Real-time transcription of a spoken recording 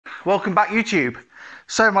Welcome back, YouTube.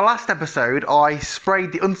 So in my last episode I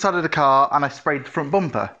sprayed the underside of the car and I sprayed the front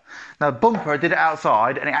bumper. Now the bumper, I did it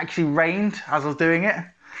outside and it actually rained as I was doing it,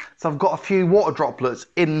 so I've got a few water droplets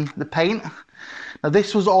in the paint. Now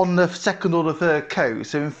this was on the second or the third coat,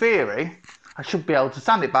 so in theory I should be able to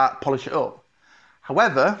sand it back, polish it up.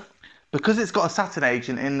 However, because it's got a satin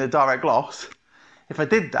agent in the direct gloss, if I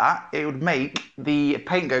did that it would make the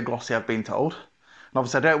paint go glossy, I've been told, and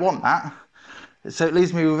obviously I don't want that. So it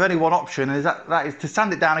leaves me with only one option, and that is to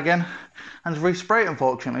sand it down again and respray it,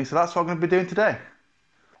 unfortunately. So that's what I'm going to be doing today.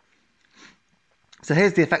 So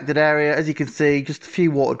here's the affected area. As you can see, just a few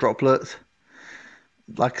water droplets.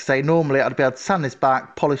 Like I say, normally I'd be able to sand this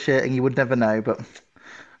back, polish it, and you would never know, but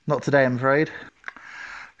not today, I'm afraid.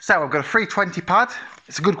 So I've got a 320 pad.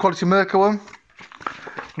 It's a good quality Merca one.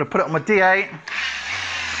 I'm going to put it on my D8,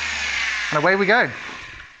 and away we go.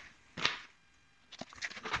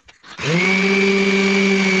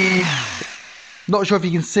 Not sure if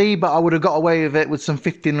you can see, but I would have got away with it with some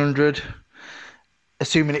 1500,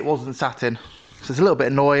 assuming it wasn't satin. So it's a little bit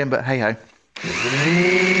annoying, but hey ho.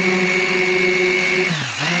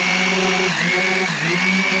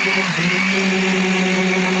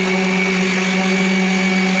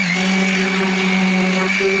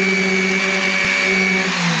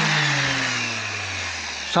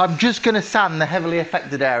 So I'm just going to sand the heavily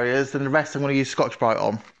affected areas, and the rest I'm going to use Scotch-Brite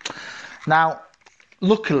on. Now,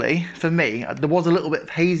 luckily for me, there was a little bit of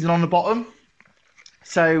hazing on the bottom,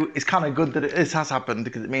 so it's kind of good that this has happened,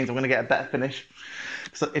 because it means I'm going to get a better finish.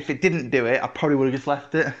 So if it didn't do it, I probably would have just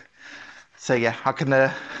left it. So yeah, I can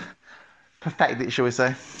perfect it, shall we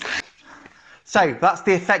say. So that's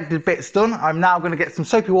the affected bits done. I'm now going to get some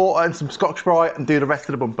soapy water and some Scotch-Brite and do the rest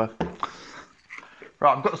of the bumper.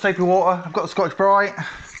 Right, I've got the soapy water, I've got the Scotch-Brite.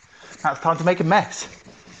 Now it's time to make a mess.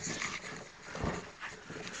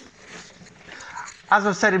 As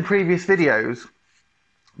I've said in previous videos,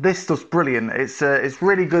 this stuff's brilliant. It's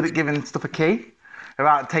really good at giving stuff a key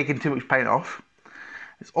without taking too much paint off.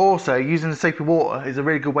 It's also, using the soapy water is a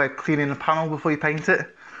really good way of cleaning the panel before you paint it.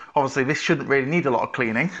 Obviously this shouldn't really need a lot of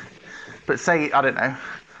cleaning, but say, I don't know,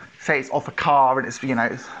 say it's off a car and it's, you know,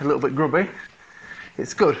 it's a little bit grubby,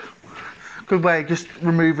 it's good. Good way of just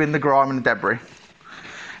removing the grime and the debris.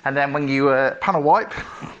 And then when you panel wipe,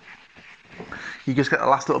 you just get the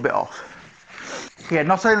last little bit off. Yeah,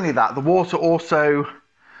 not only that, the water also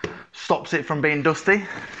stops it from being dusty,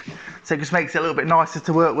 so it just makes it a little bit nicer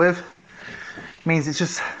to work with. Means it's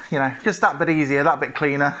just, you know, just that bit easier, that bit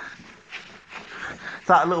cleaner,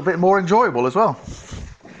 that a little bit more enjoyable as well.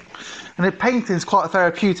 And the painting's quite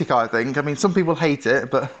therapeutic, I think. I mean, some people hate it,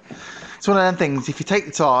 but it's one of them things, if you take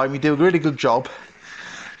the time, you do a really good job,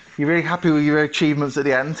 you're really happy with your achievements at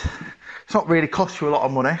the end, it's not really cost you a lot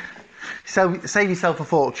of money, save yourself a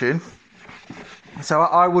fortune. So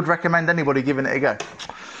I would recommend anybody giving it a go.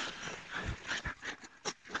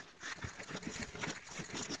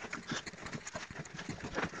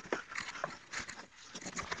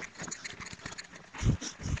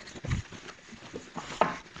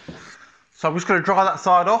 So I'm just going to dry that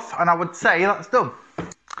side off, and I would say that's done.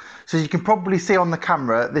 So as you can probably see on the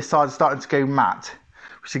camera, this side's starting to go matte,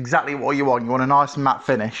 which is exactly what you want. You want a nice matte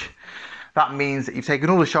finish. That means that you've taken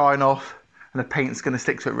all the shine off and the paint's going to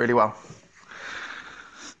stick to it really well.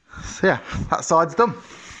 So yeah, that side's done.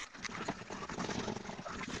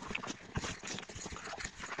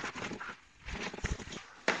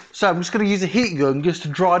 So I'm just going to use a heat gun just to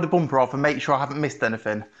dry the bumper off and make sure I haven't missed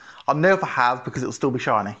anything. I'll know if I have, because it'll still be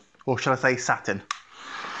shiny. Or should I say satin.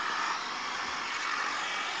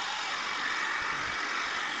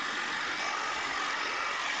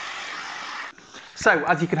 So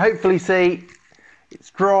as you can hopefully see,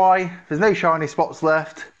 it's dry, there's no shiny spots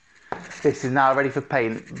left. This is now ready for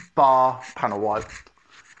paint, bar panel wipe.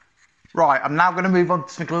 Right, I'm now going to move on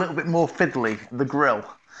to something a little bit more fiddly, the Grille.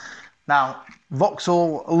 Now,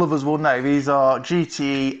 Vauxhall lovers will know these are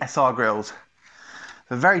GTE SR grills.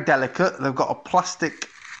 They're very delicate, they've got a plastic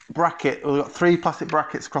bracket, we've got 3 plastic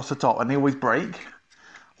brackets across the top, and they always break,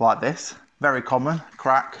 like this. Very common,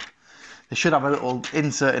 crack. They should have a little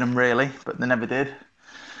insert in them really, but they never did.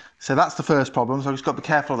 So that's the first problem, so I've just got to be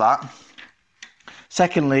careful of that.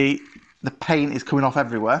 Secondly, the paint is coming off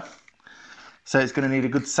everywhere, so it's going to need a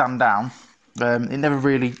good sand down. It never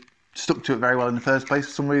really stuck to it very well in the first place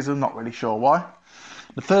for some reason, not really sure why.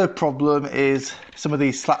 The third problem is some of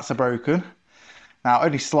these slats are broken. Now,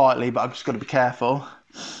 only slightly, but I've just got to be careful.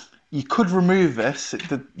 You could remove this,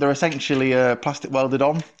 they're essentially plastic welded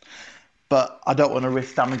on, but I don't want to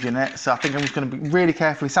risk damaging it, so I think I'm just going to be really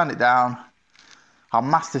carefully sand it down. I'll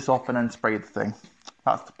mask this off and then spray the thing.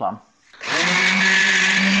 That's the plan.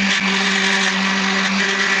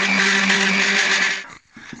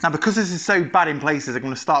 Now, because this is so bad in places, I'm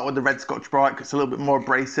going to start with the red Scotch-Brite because it's a little bit more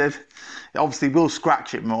abrasive. It obviously will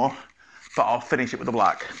scratch it more, but I'll finish it with the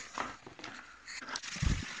black.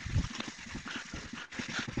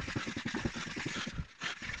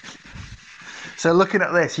 So looking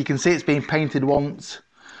at this, you can see it's been painted once,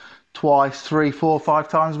 twice, 3, 4, 5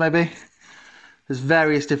 times maybe. There's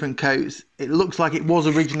various different coats. It looks like it was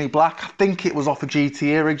originally black. I think it was off a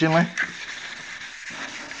GT originally.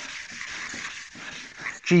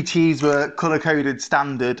 GTs were colour-coded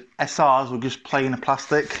standard, SRs were just plain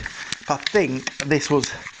plastic. But I think this was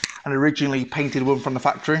an originally painted one from the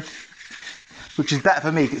factory, which is better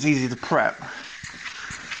for me because it's easy to prep,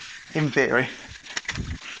 in theory.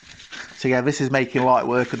 So yeah, this is making light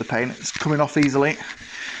work of the paint. It's coming off easily,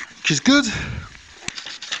 which is good.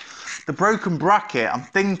 The broken bracket, I'm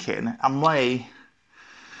thinking I'm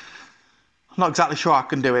not exactly sure I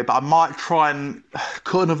can do it, but I might try and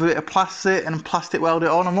cut another bit of plastic and plastic weld it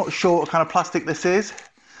on. I'm not sure what kind of plastic this is.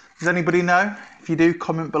 Does anybody know? If you do,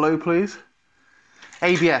 comment below, please.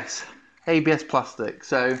 ABS plastic.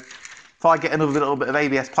 So if I get another little bit of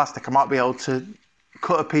ABS plastic, I might be able to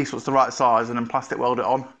cut a piece that's the right size and then plastic weld it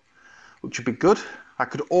on, which would be good. I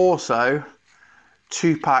could also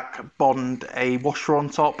 2-pack bond a washer on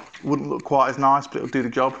top. Wouldn't look quite as nice, but it'll do the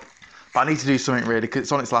job. But I need to do something really because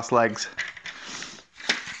it's on its last legs.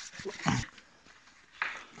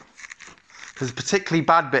 There's a particularly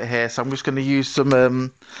bad bit here, so I'm just going to use some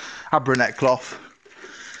Abranet cloth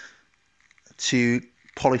to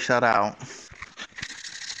polish that out.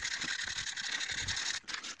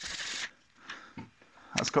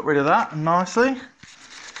 That's got rid of that nicely.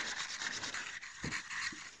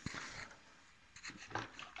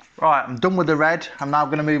 Right, I'm done with the red. I'm now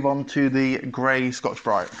going to move on to the grey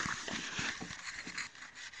Scotch-Brite.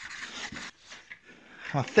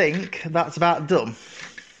 I think that's about done.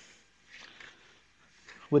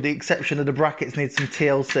 With the exception of the brackets need some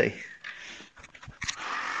TLC.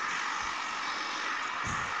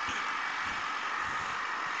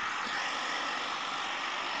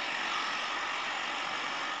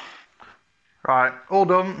 Right, all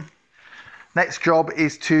done. Next job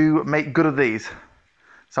is to make good of these.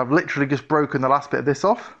 So I've literally just broken the last bit of this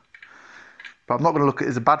off, but I'm not going to look at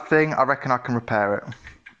it as a bad thing. I reckon I can repair it.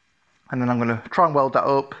 And then I'm going to try and weld that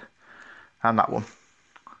up, and that one.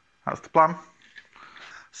 That's the plan.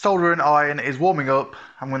 Soldering iron is warming up.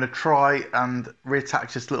 I'm going to try and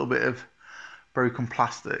reattach this little bit of broken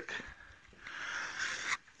plastic.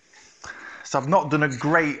 So I've not done a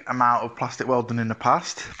great amount of plastic welding in the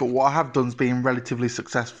past, but what I have done has been relatively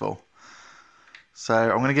successful. So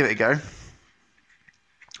I'm going to give it a go.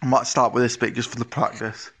 I might start with this bit just for the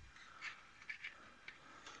practice.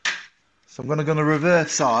 So I'm going to go on the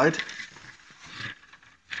reverse side.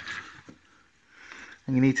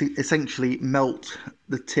 And you need to essentially melt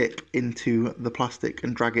the tip into the plastic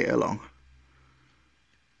and drag it along.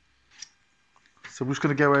 So I'm just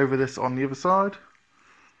going to go over this on the other side.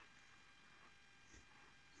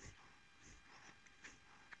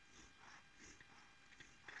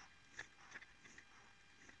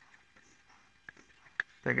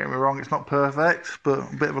 Don't get me wrong, it's not perfect, but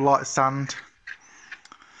a bit of a light sand,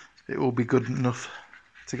 it will be good enough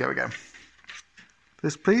to go again.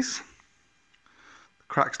 This piece, the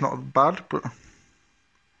crack's not bad, but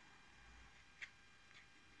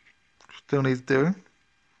still needs doing.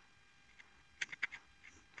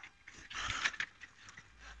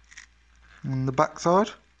 And the back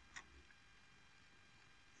side.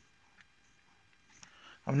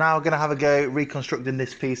 I'm now going to have a go reconstructing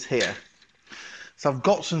this piece here. So I've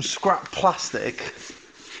got some scrap plastic,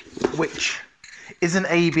 which isn't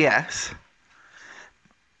ABS,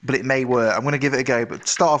 but it may work. I'm going to give it a go, but to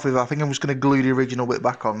start off with, I think I'm just going to glue the original bit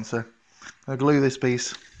back on. So I'll glue this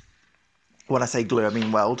piece. When I say glue, I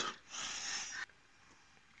mean weld.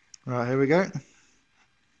 Right, here we go.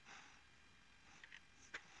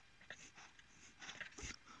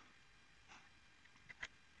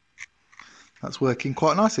 That's working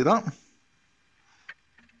quite nicely, that.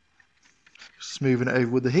 Smoothing it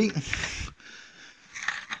over with the heat.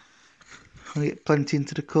 I'll get plenty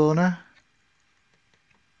into the corner.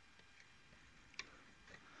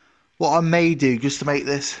 What I may do, just to make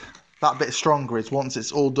this that bit stronger, is once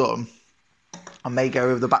it's all done, I may go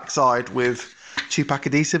over the back side with 2-pack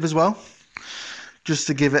adhesive as well, just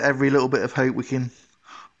to give it every little bit of hope we can,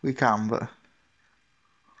 but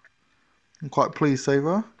I'm quite pleased so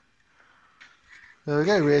far. There we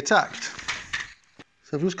go, reattached.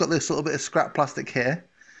 So I've just got this little bit of scrap plastic here.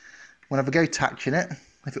 Whenever I go attaching it,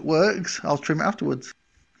 if it works, I'll trim it afterwards.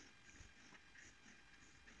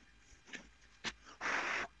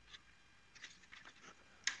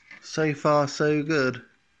 So far, so good.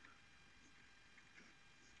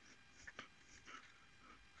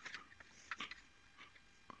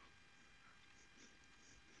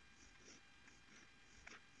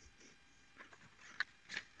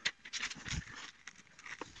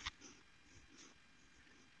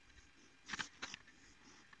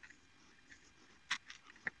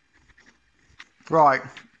 Right,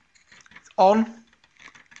 it's on.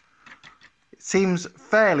 It seems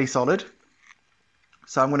fairly solid.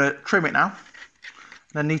 So I'm going to trim it now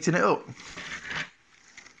and then neaten it up.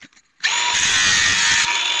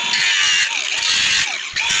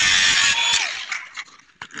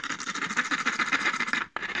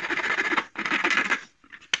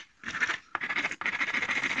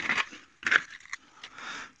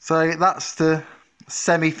 So that's the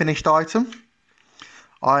semi-finished item.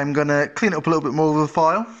 I'm going to clean it up a little bit more with a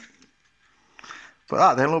file. But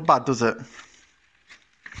that don't look bad, does it?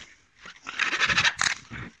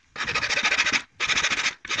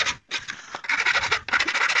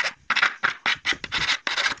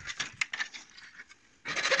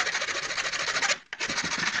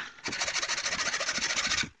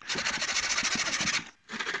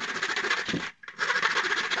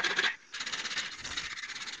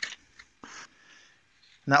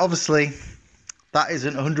 Now obviously that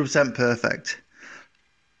isn't 100% perfect,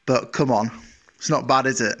 but come on, it's not bad,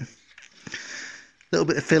 is it? A little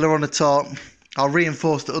bit of filler on the top. I'll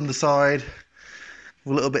reinforce the underside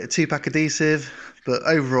with a little bit of 2-pack adhesive, but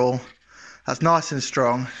overall that's nice and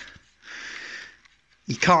strong.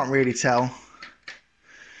 You can't really tell,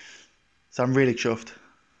 so I'm really chuffed.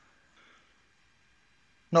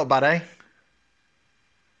 Not bad, eh?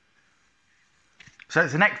 So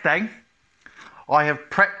it's the next day. I have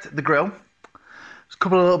prepped the grill. There's a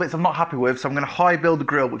couple of little bits I'm not happy with, so I'm going to high build the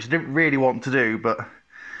grill, which I didn't really want to do, but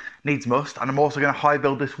needs must. And I'm also going to high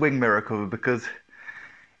build this wing mirror cover because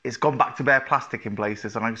it's gone back to bare plastic in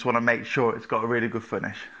places, and I just want to make sure it's got a really good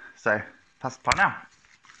finish. So that's the plan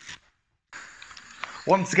now.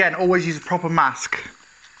 Once again, always use a proper mask.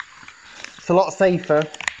 It's a lot safer.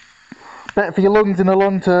 Better for your lungs in the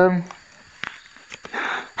long term.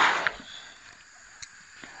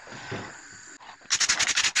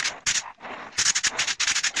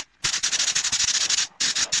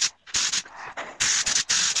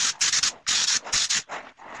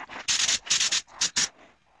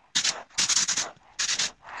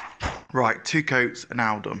 Right, 2 coats are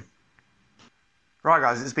now done. Right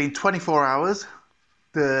guys, it's been 24 hours.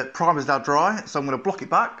 The primer's now dry, so I'm going to block it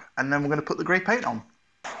back and then we're going to put the grey paint on.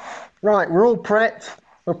 Right, we're all prepped,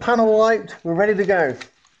 we're panel wiped, we're ready to go.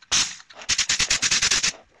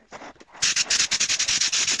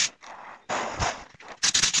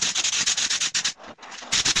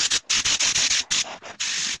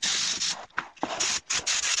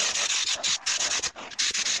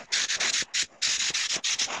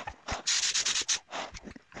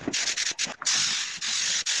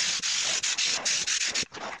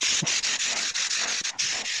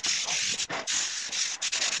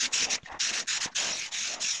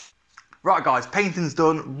 Right guys, painting's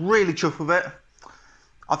done, really chuffed with it.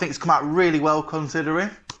 I think it's come out really well considering.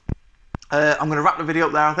 I'm going to wrap the video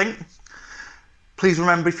up there, I think. Please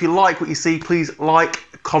remember, if you like what you see, please like,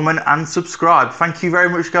 comment and subscribe. Thank you very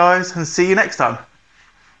much guys, and see you next time.